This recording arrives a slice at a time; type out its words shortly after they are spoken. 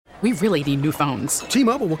We really need new phones.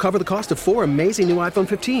 T-Mobile will cover the cost of 4 amazing new iPhone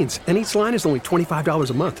 15s, and each line is only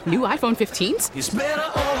 $25 a month. New iPhone 15s? It's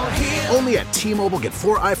better over here. Only at T-Mobile, get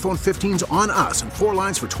 4 iPhone 15s on us and 4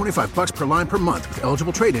 lines for $25 per line per month with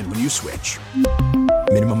eligible trade-in when you switch.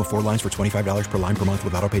 Minimum of 4 lines for $25 per line per month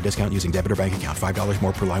with autopay discount using debit or bank account. $5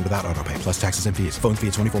 more per line without autopay, plus taxes and fees. Phone fee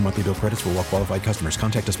at 24 monthly bill credits for well-qualified customers.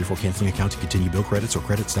 Contact us before canceling account to continue bill credits or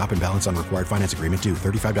credit stop and balance on required finance agreement due.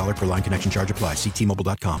 $35 per line connection charge applies. See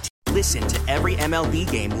T-Mobile.com. Listen to every MLB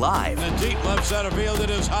game live. In the deep left center field, it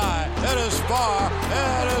is high, it is far,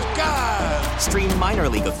 it is gone. Stream minor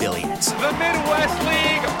league affiliates. The Midwest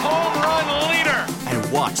League home run leader.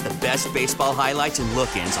 And watch the best baseball highlights and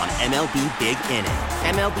look-ins on MLB Big Inning.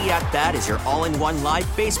 MLB At Bat is your all-in-one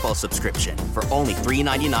live baseball subscription for only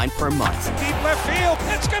 $3.99 per month. Deep left field,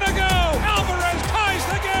 it's gonna go. Alvarez ties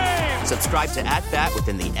the game. Subscribe to At Bat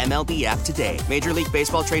within the MLB app today. Major League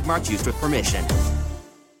Baseball trademarks used with permission.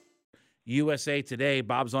 USA Today.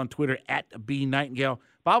 Bob's on Twitter at B Nightengale.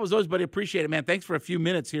 Bob, as always, buddy, appreciate it, man. Thanks for a few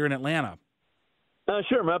minutes here in Atlanta.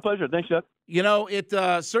 Sure, my pleasure. Thanks, Chuck. You know, it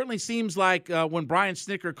certainly seems like when Brian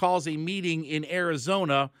Snitker calls a meeting in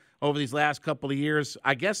Arizona over these last couple of years,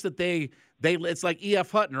 I guess that they it's like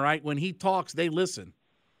E.F. Hutton, right? When he talks, they listen.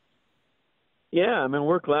 Yeah, I mean,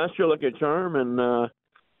 worked last year like a charm, and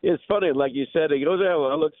it's funny, like you said, he goes, "Yeah,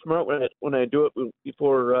 well, I look smart when I do it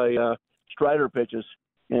before Strider pitches."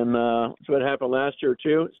 And that's what happened last year,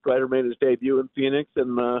 too. Strider made his debut in Phoenix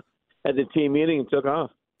and had the team meeting and took off.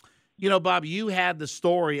 You know, Bob, you had the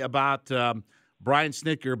story about Brian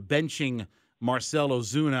Snitker benching Marcell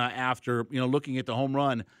Ozuna after, looking at the home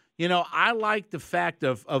run. You know, I like the fact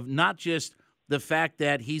of not just the fact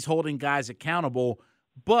that he's holding guys accountable,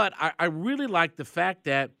 but I really like the fact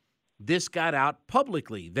that this got out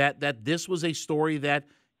publicly, that this was a story that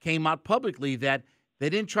came out publicly, that they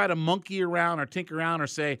didn't try to monkey around or tinker around or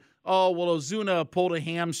say, oh, well, Ozuna pulled a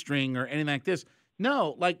hamstring or anything like this.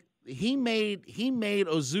 No, like he made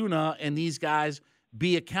Ozuna and these guys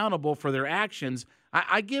be accountable for their actions.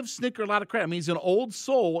 I give Snitker a lot of credit. I mean, he's an old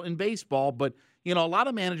soul in baseball, but, a lot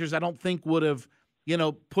of managers I don't think would have,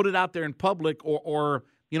 put it out there in public or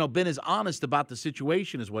been as honest about the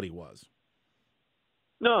situation as what he was.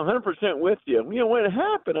 No, 100% with you. When it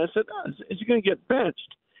happened, I said, is he going to get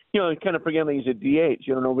benched? Kind of forgetting he's a DH.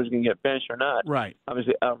 You don't know if he's going to get benched or not. Right.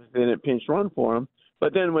 Obviously, they didn't pinch run for him.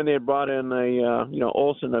 But then when they brought in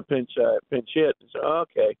Olsen a pinch hit, so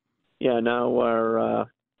okay, yeah, now we're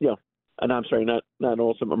and I'm sorry, not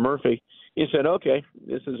Olsen but Murphy. He said, okay,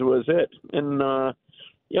 this was it, and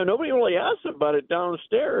nobody really asked him about it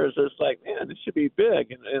downstairs. It's like, man, this should be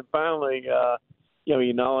big, and finally, he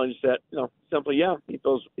acknowledged that, simply, yeah, he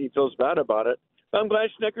feels bad about it. But I'm glad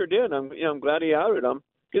Snitker did. I'm glad he outed him.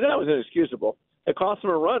 Because that was inexcusable. It cost him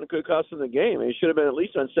a run. It could cost him the game. He should have been at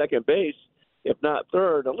least on second base, if not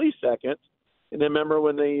third, at least second. And then remember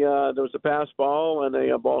when there was a pass ball and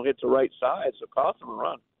a ball hit the right side, so it cost him a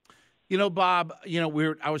run. Bob,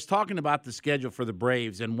 I was talking about the schedule for the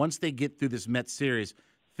Braves, and once they get through this Mets series,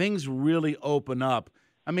 things really open up.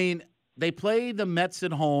 I mean, they play the Mets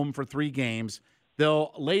at home for 3 games.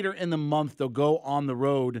 Later in the month, they'll go on the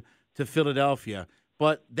road to Philadelphia.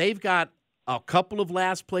 But they've got a couple of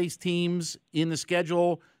last-place teams in the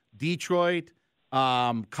schedule, Detroit,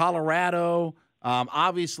 Colorado.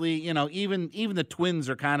 Obviously, even the Twins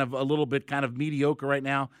are kind of a little bit kind of mediocre right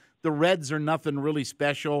now. The Reds are nothing really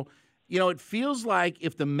special. It feels like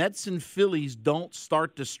if the Mets and Phillies don't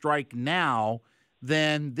start to strike now,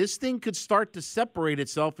 then this thing could start to separate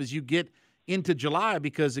itself as you get into July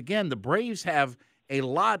because, again, the Braves have a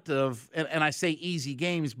lot of, and I say easy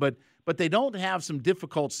games, but they don't have some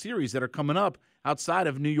difficult series that are coming up outside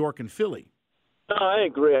of New York and Philly. No, I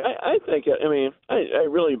agree. I think, I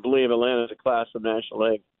really believe Atlanta's a class of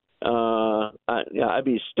National League. I'd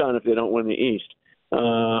be stunned if they don't win the East.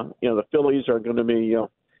 The Phillies are going to be,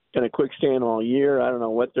 kind of quick stand all year. I don't know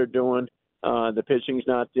what they're doing. The pitching's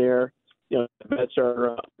not there. The Mets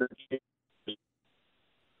are.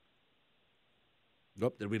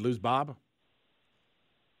 Did we lose Bob?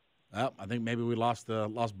 Oh, I think maybe we lost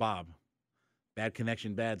Bob. Bad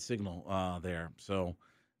connection, bad signal there. So,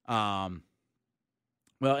 well,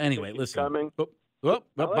 anyway, listen. Coming. Bob,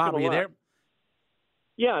 are you there?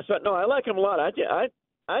 Yeah. So no, I like him a lot. I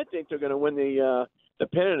think they're going to win the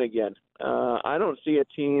pennant again. I don't see a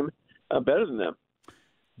team better than them.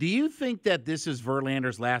 Do you think that this is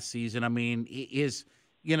Verlander's last season? I mean,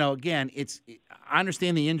 again, I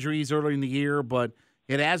understand the injuries earlier in the year, but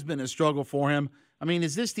it has been a struggle for him. I mean,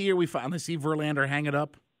 is this the year we finally see Verlander hang it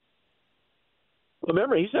up?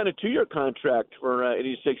 Remember, he signed a 2-year contract for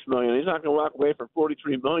 $86 million. He's not going to walk away for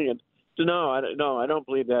 $43 million So no, I don't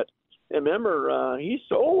believe that. And remember, he's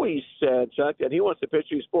always said, Chuck, that he wants to pitch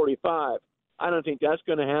till he's 45. I don't think that's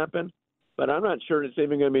going to happen, but I'm not sure it's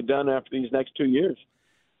even going to be done after these next 2 years.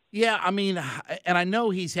 Yeah, I mean, and I know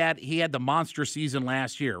he had the monster season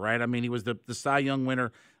last year, right? I mean, he was the Cy Young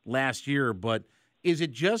winner last year, but is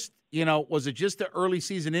it just, was it just the early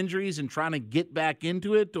season injuries and trying to get back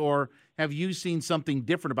into it, or have you seen something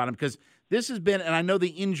different about him? Because this has been, and I know the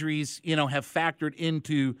injuries, have factored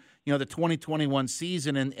into, the 2021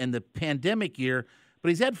 season and the pandemic year, but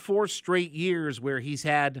he's had 4 straight years where he's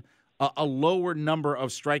had a lower number of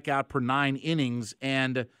strikeout per 9 innings.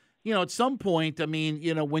 And, at some point, I mean,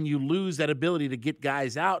 when you lose that ability to get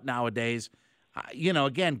guys out nowadays,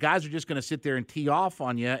 again, guys are just going to sit there and tee off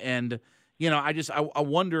on you. And, I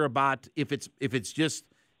wonder about if it's just,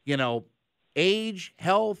 age,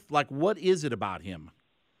 health, like what is it about him?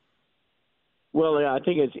 Well, yeah, I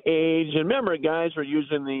think it's age. And remember, guys were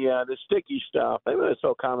using the sticky stuff. I mean, it's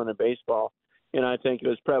so common in baseball. And I think it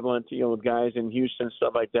was prevalent, with guys in Houston,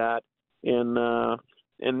 stuff like that. And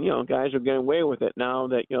guys are getting away with it now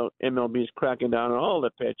that, MLB is cracking down on all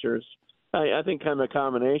the pitchers. I think kind of a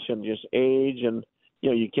combination, just age and,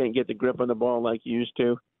 you can't get the grip on the ball like you used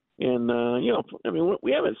to. And,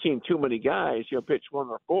 we haven't seen too many guys, pitch 1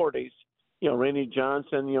 or 40s. Randy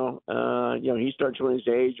Johnson, he starts when his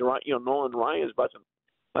age. Nolan Ryan's about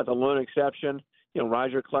the lone exception.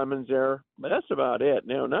 Roger Clemens there. But that's about it.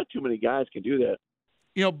 Not too many guys can do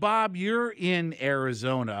that. Bob, you're in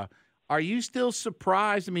Arizona. Are you still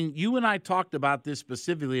surprised? I mean, you and I talked about this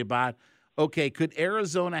specifically about, okay, could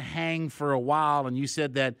Arizona hang for a while? And you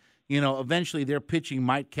said that, eventually their pitching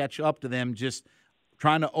might catch up to them, just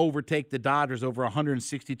trying to overtake the Dodgers over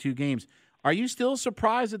 162 games. Are you still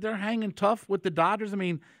surprised that they're hanging tough with the Dodgers? I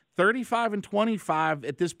mean, 35-25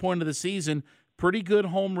 at this point of the season, pretty good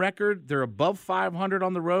home record. They're above 500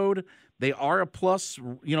 on the road. They are a plus,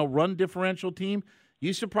 run differential team.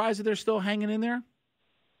 You surprised that they're still hanging in there?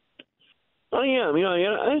 Oh yeah,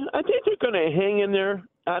 I think they're going to hang in there.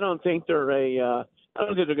 I don't think they're going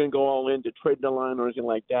to go all in to trade the line or anything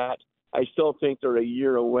like that. I still think they're a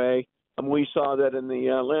year away. We saw that in the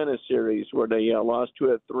Atlanta series where they lost 2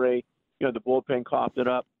 out of 3. The bullpen coughed it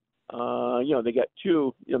up. They got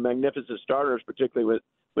 2 magnificent starters, particularly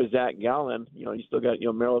with Zach Gallen. You still got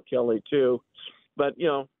Merrill Kelly too, but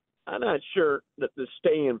I'm not sure that the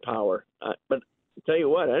staying power. But I'll tell you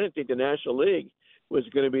what, I didn't think the National League was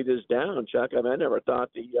going to be this down, Chuck. I never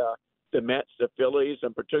thought the Mets, the Phillies,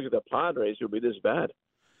 and particularly the Padres would be this bad.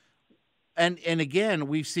 And again,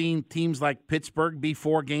 we've seen teams like Pittsburgh be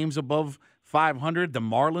 4 games above 500. The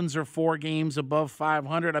Marlins are 4 games above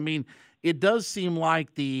 500. I mean, it does seem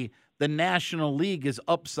like the National League is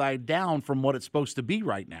upside down from what it's supposed to be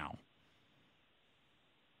right now.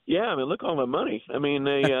 Yeah, look at all the money. The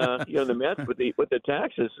Mets with the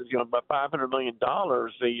taxes, about $500 million.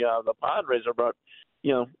 The Padres are about,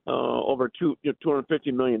 over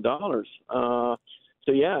 $250 million.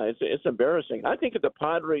 So yeah, it's embarrassing. I think if the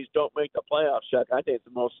Padres don't make the playoffs, Chuck, I think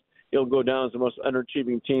it'll go down as the most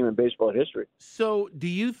underachieving team in baseball history. So, do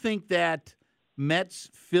you think that Mets,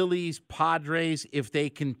 Phillies, Padres, if they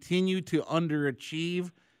continue to underachieve,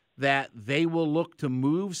 that they will look to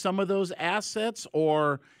move some of those assets,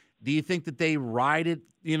 or do you think that they ride it,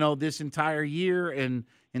 this entire year and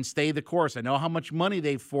stay the course? I know how much money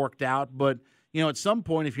they've forked out, but at some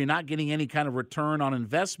point, if you're not getting any kind of return on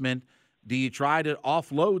investment, do you try to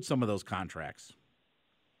offload some of those contracts?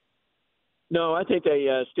 No, I think they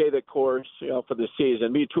stay the course, for the season.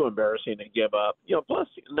 It'd be too embarrassing to give up. Plus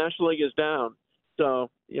the National League is down,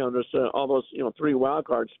 so there's all those 3 wild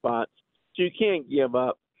card spots, so you can't give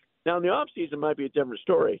up. Now in the off season might be a different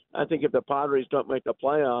story. I think if the Padres don't make the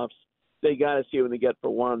playoffs, they got to see what they get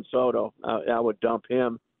for Juan Soto. I would dump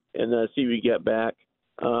him and see what you get back.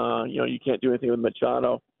 You can't do anything with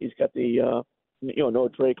Machado. He's got the no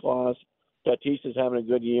trade clause. Tatis is having a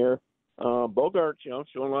good year. Bogart's, showing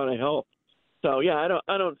a lot of help. So yeah,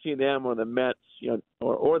 I don't see them or the Mets,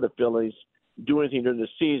 or the Phillies do anything during the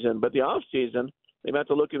season. But the off season, they have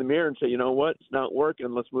to look in the mirror and say, you know what, it's not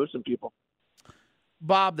working. Let's move some people.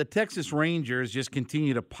 Bob, the Texas Rangers just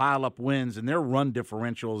continue to pile up wins, and their run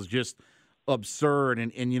differential is just absurd.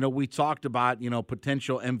 And we talked about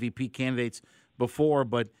potential MVP candidates before,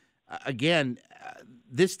 but again,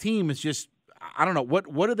 this team is just, I don't know,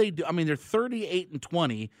 what do they do? I mean, they're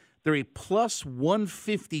 38-20. They're a plus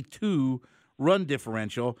 152 run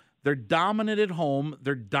differential. They're dominant at home.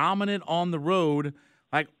 They're dominant on the road.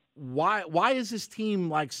 Like, why is this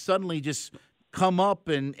team suddenly just come up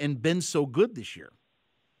and been so good this year?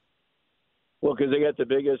 Well, because they got the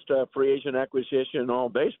biggest free agent acquisition in all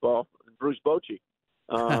baseball, Bruce Bochy.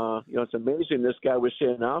 It's amazing this guy was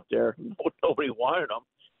sitting out there. Nobody wanted him.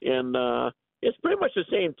 And it's pretty much the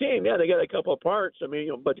same team. Yeah, they got a couple of parts. I mean,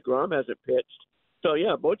 but DeGrom hasn't pitched. So,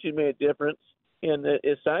 yeah, Bochy made a difference. And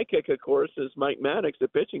his sidekick, of course, is Mike Maddox, the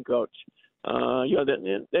pitching coach.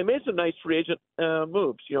 They made some nice free agent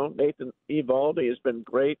moves. Nathan Eovaldi has been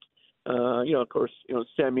great. Of course,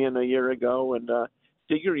 Semien a year ago and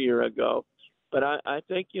Seager a year ago. But I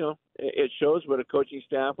think, it shows what a coaching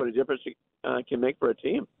staff, what a difference it can make for a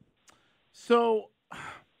team. So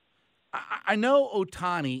I know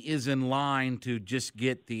Ohtani is in line to just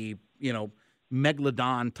get the,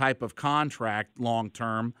 Megalodon type of contract long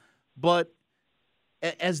term. But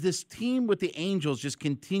as this team with the Angels just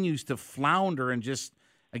continues to flounder and just,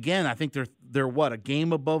 again, I think they're what, a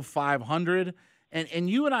game above 500? And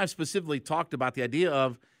you and I specifically talked about the idea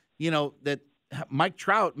of, that Mike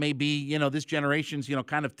Trout may be, this generation's,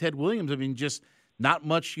 kind of Ted Williams. I mean, just not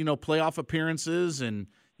much, playoff appearances and,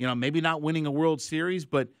 maybe not winning a World Series.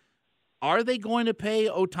 But are they going to pay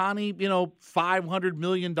Ohtani, $500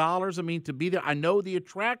 million? I mean, to be there. I know the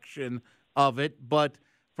attraction of it, but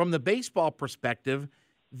from the baseball perspective,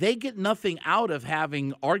 they get nothing out of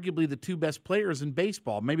having arguably the two best players in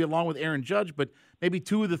baseball, maybe along with Aaron Judge, but maybe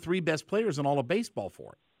two of the three best players in all of baseball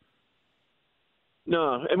for it.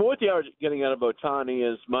 No, and what they are getting out of Ohtani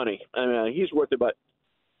is money. I mean, he's worth about,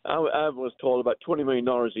 I was told, about $20 million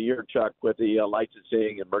a year, Chuck, with the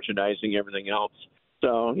licensing and merchandising, everything else.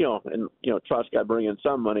 So, Trout's got to bring in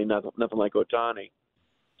some money, nothing like Ohtani.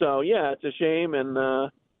 So, yeah, it's a shame, and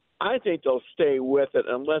I think they'll stay with it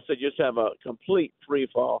unless they just have a complete free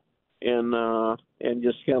fall and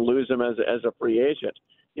just kind of lose him as a free agent.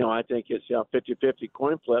 I think it's 50-50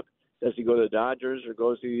 coin flip. Does he go to the Dodgers or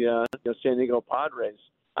goes to the San Diego Padres?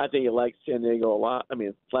 I think he likes San Diego a lot. I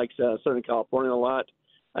mean, likes Southern California a lot.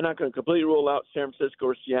 I'm not going to completely rule out San Francisco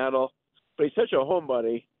or Seattle, but he's such a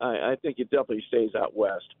homebody. I think he definitely stays out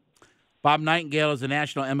west. Bob Nightengale is a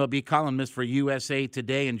national MLB columnist for USA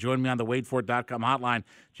Today and joined me on the waitforit.com hotline.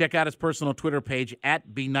 Check out his personal Twitter page,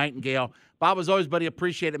 @BNightingale. Bob, as always, buddy,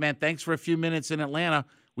 appreciate it, man. Thanks for a few minutes in Atlanta.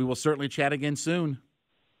 We will certainly chat again soon.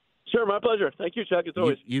 Sure, my pleasure. Thank you, Chuck, as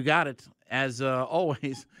always. You got it. As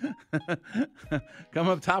always, come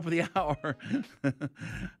up top of the hour.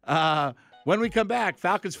 When we come back,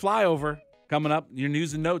 Falcons flyover coming up. Your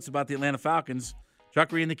news and notes about the Atlanta Falcons.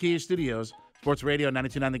 Chuckery in the Kia Studios. Sports Radio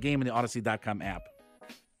 92.9 The Game and the Odyssey.com app.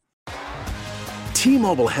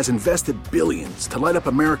 T-Mobile has invested billions to light up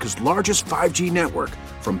America's largest 5G network,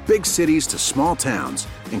 from big cities to small towns,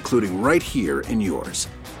 including right here in yours.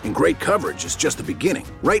 And great coverage is just the beginning.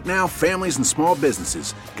 Right now, families and small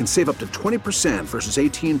businesses can save up to 20% versus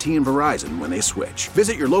AT&T and Verizon when they switch.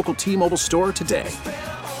 Visit your local T-Mobile store today.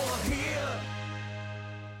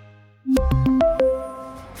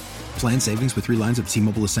 Plan savings with 3 lines of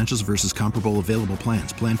T-Mobile Essentials versus comparable available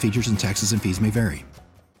plans. Plan features and taxes and fees may vary.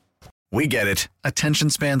 We get it. Attention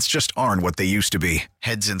spans just aren't what they used to be.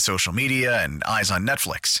 Heads in social media and eyes on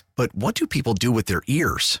Netflix. But what do people do with their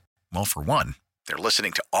ears? Well, for one, they're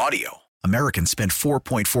listening to audio. Americans spend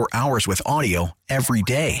 4.4 hours with audio every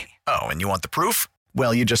day. Oh, and you want the proof?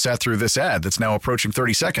 Well, you just sat through this ad that's now approaching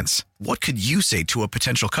 30 seconds. What could you say to a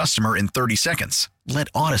potential customer in 30 seconds? Let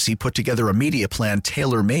Odyssey put together a media plan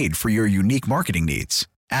tailor-made for your unique marketing needs.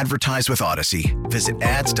 Advertise with Odyssey. Visit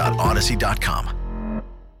ads.odyssey.com.